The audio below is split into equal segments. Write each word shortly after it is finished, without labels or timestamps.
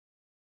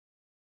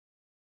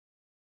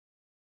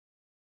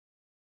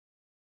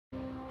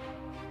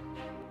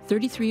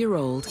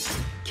33-year-old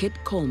Kit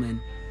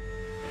Coleman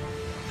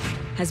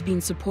has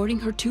been supporting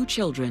her 2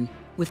 children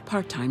with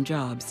part-time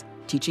jobs,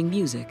 teaching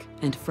music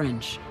and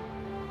French.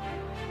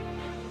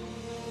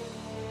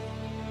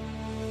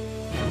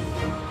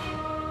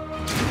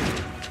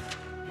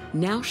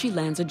 Now she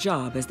lands a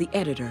job as the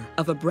editor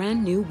of a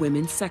brand new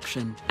women's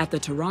section at the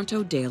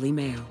Toronto Daily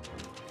Mail.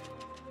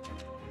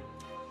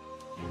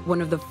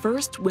 One of the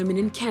first women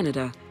in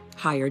Canada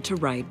hired to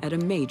write at a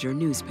major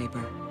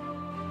newspaper.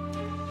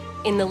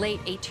 In the late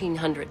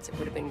 1800s, it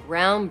would have been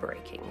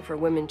groundbreaking for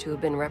women to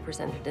have been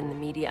represented in the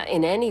media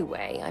in any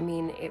way. I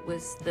mean, it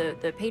was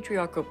the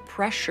patriarchal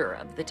pressure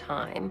of the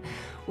time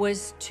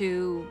was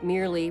to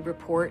merely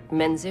report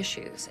men's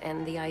issues,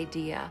 and the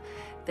idea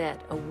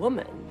that a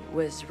woman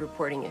was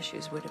reporting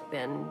issues would have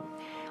been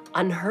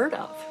unheard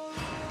of.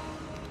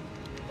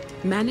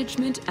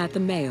 Management at the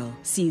Mail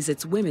sees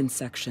its women's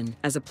section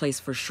as a place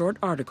for short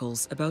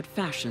articles about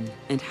fashion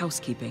and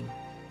housekeeping.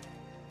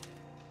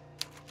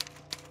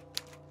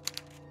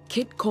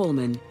 Kit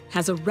Coleman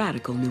has a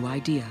radical new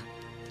idea,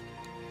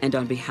 and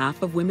on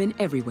behalf of women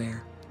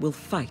everywhere, will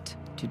fight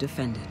to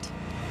defend it.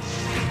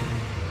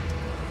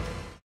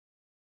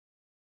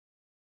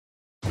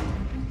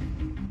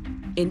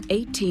 In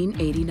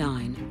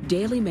 1889,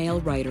 Daily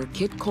Mail writer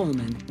Kit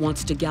Coleman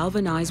wants to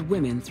galvanize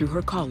women through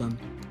her column,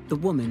 The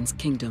Woman's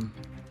Kingdom.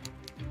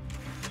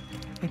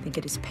 I think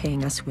it is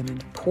paying us women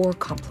a poor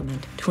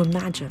compliment to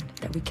imagine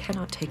that we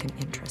cannot take an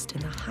interest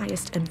in the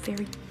highest and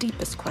very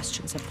deepest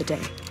questions of the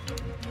day.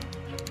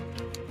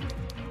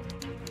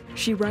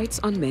 She writes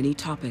on many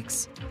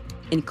topics,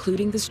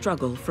 including the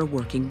struggle for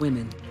working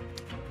women.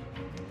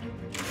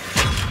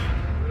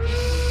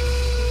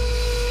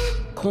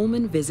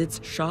 Coleman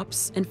visits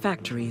shops and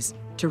factories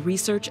to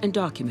research and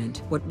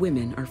document what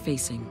women are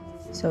facing.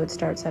 So it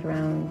starts at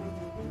around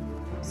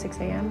 6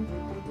 a.m.,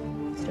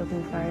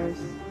 stoking fires.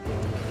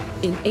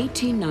 In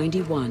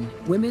 1891,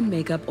 women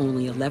make up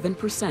only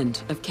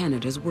 11% of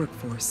Canada's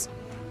workforce,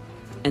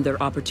 and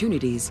their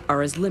opportunities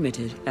are as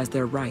limited as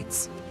their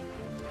rights.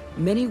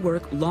 Many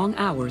work long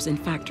hours in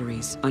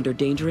factories under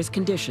dangerous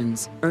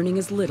conditions, earning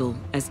as little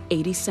as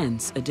 80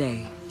 cents a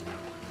day.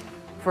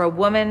 For a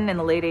woman in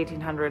the late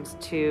 1800s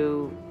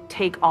to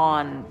take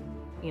on,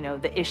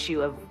 the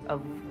issue of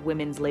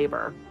women's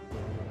labor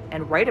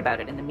and write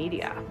about it in the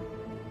media,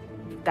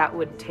 that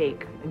would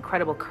take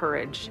incredible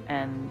courage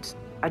and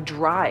a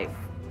drive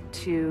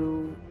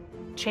to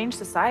change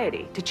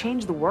society, to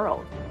change the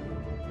world.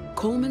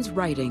 Coleman's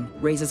writing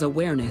raises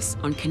awareness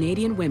on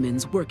Canadian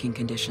women's working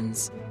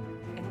conditions.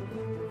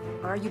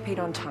 Are you paid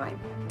on time?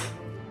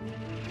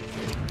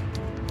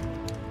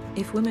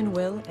 If women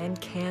will and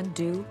can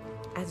do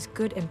as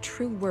good and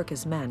true work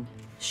as men,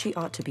 she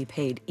ought to be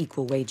paid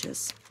equal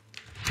wages.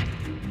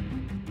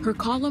 Her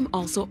column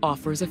also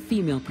offers a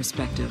female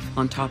perspective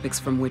on topics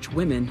from which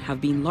women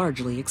have been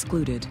largely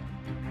excluded.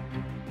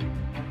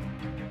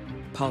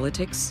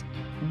 Politics,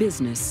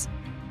 business,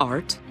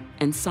 art,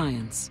 and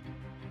science.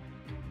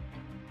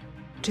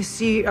 To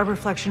see a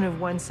reflection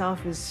of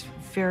oneself is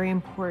very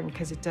important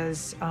because it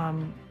does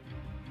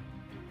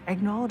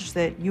acknowledge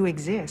that you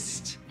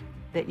exist,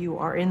 that you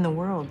are in the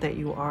world, that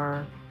you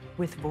are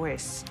with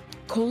voice.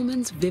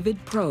 Coleman's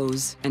vivid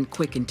prose and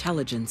quick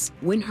intelligence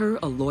win her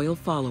a loyal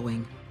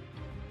following.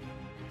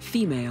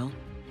 Female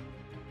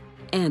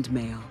and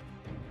male.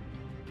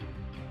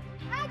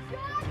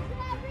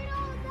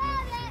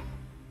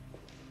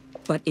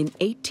 But in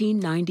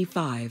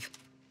 1895,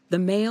 the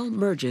Mail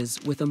merges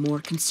with a more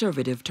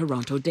conservative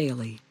Toronto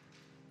daily,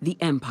 The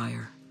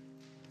Empire.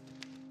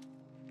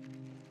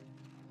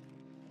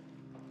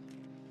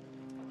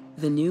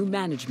 The new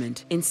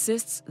management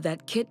insists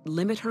that Kit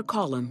limit her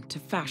column to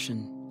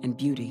fashion and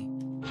beauty.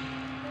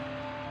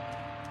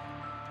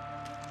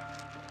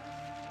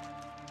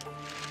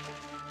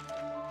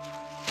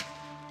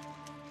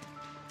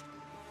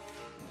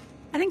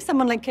 I think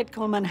someone like Kit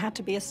Coleman had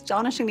to be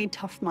astonishingly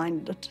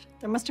tough-minded.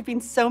 There must have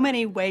been so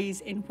many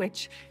ways in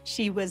which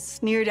she was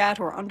sneered at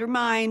or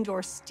undermined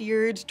or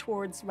steered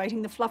towards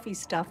writing the fluffy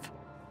stuff.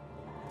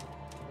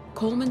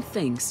 Coleman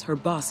thinks her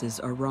bosses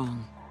are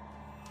wrong,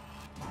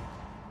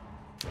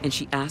 and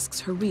she asks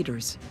her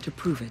readers to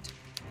prove it.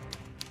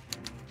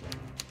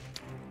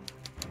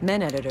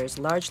 Men editors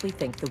largely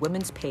think the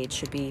women's page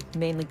should be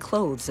mainly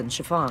clothes and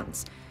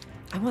chiffons.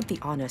 I want the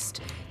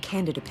honest,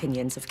 candid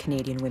opinions of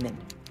Canadian women.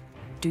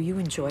 Do you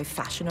enjoy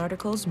fashion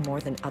articles more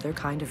than other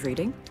kind of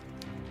reading?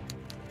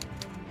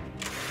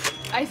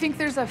 I think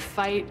there's a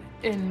fight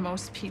in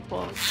most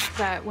people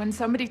that when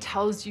somebody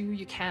tells you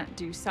you can't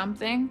do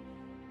something,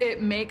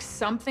 it makes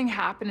something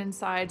happen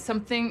inside,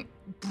 something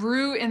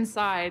brew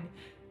inside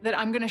that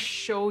I'm gonna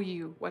show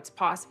you what's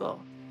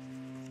possible.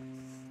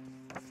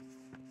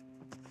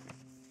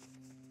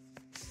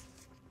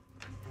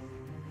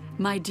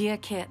 My dear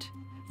Kit,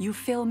 you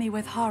fill me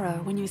with horror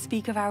when you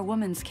speak of our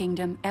woman's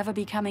kingdom ever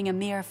becoming a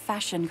mere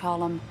fashion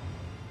column.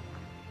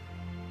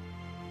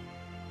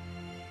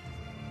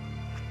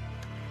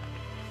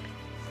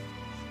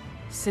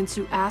 Since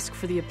you ask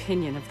for the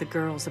opinion of the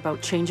girls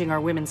about changing our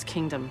women's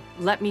kingdom,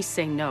 let me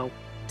say no.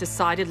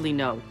 Decidedly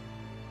no.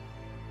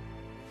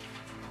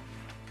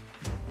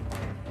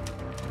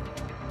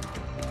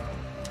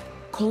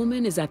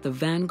 Coleman is at the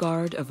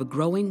vanguard of a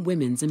growing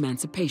women's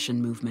emancipation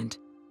movement,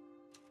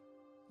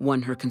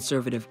 one her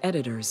conservative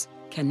editors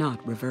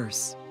cannot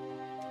reverse.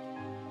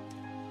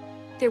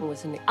 There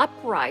was an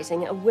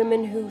uprising of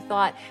women who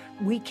thought,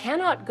 we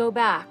cannot go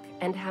back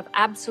and have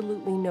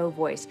absolutely no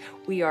voice.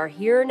 We are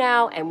here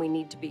now and we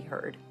need to be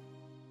heard.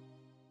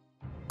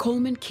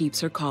 Coleman keeps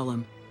her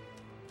column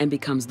and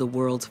becomes the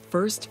world's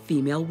first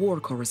female war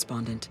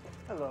correspondent.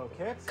 Hello,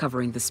 Kit.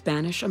 Covering the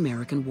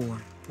Spanish-American War.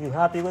 You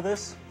happy with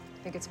this?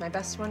 I think it's my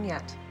best one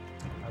yet.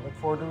 I look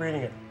forward to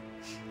reading it.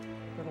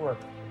 Good work.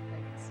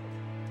 Thanks.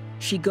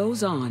 She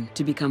goes on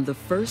to become the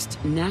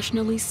first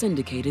nationally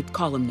syndicated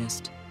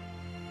columnist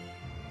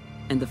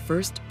and the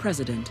first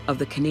president of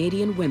the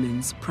Canadian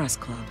Women's Press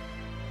Club.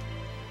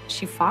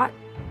 She fought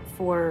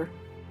for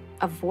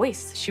a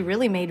voice. She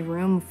really made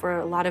room for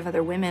a lot of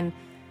other women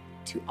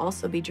to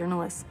also be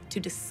journalists, to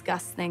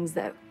discuss things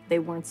that they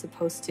weren't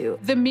supposed to.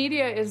 The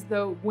media is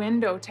the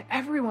window to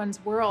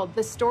everyone's world.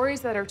 The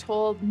stories that are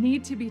told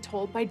need to be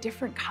told by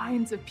different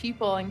kinds of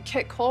people, and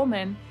Kit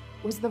Coleman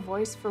was the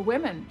voice for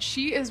women.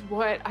 She is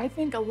what I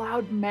think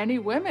allowed many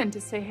women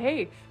to say,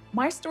 hey,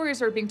 my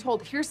stories are being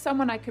told. Here's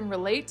someone I can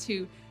relate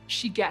to.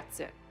 She gets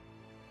it.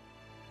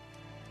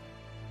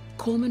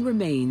 Coleman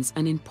remains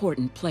an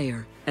important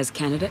player as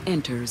Canada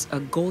enters a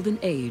golden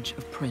age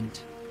of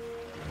print.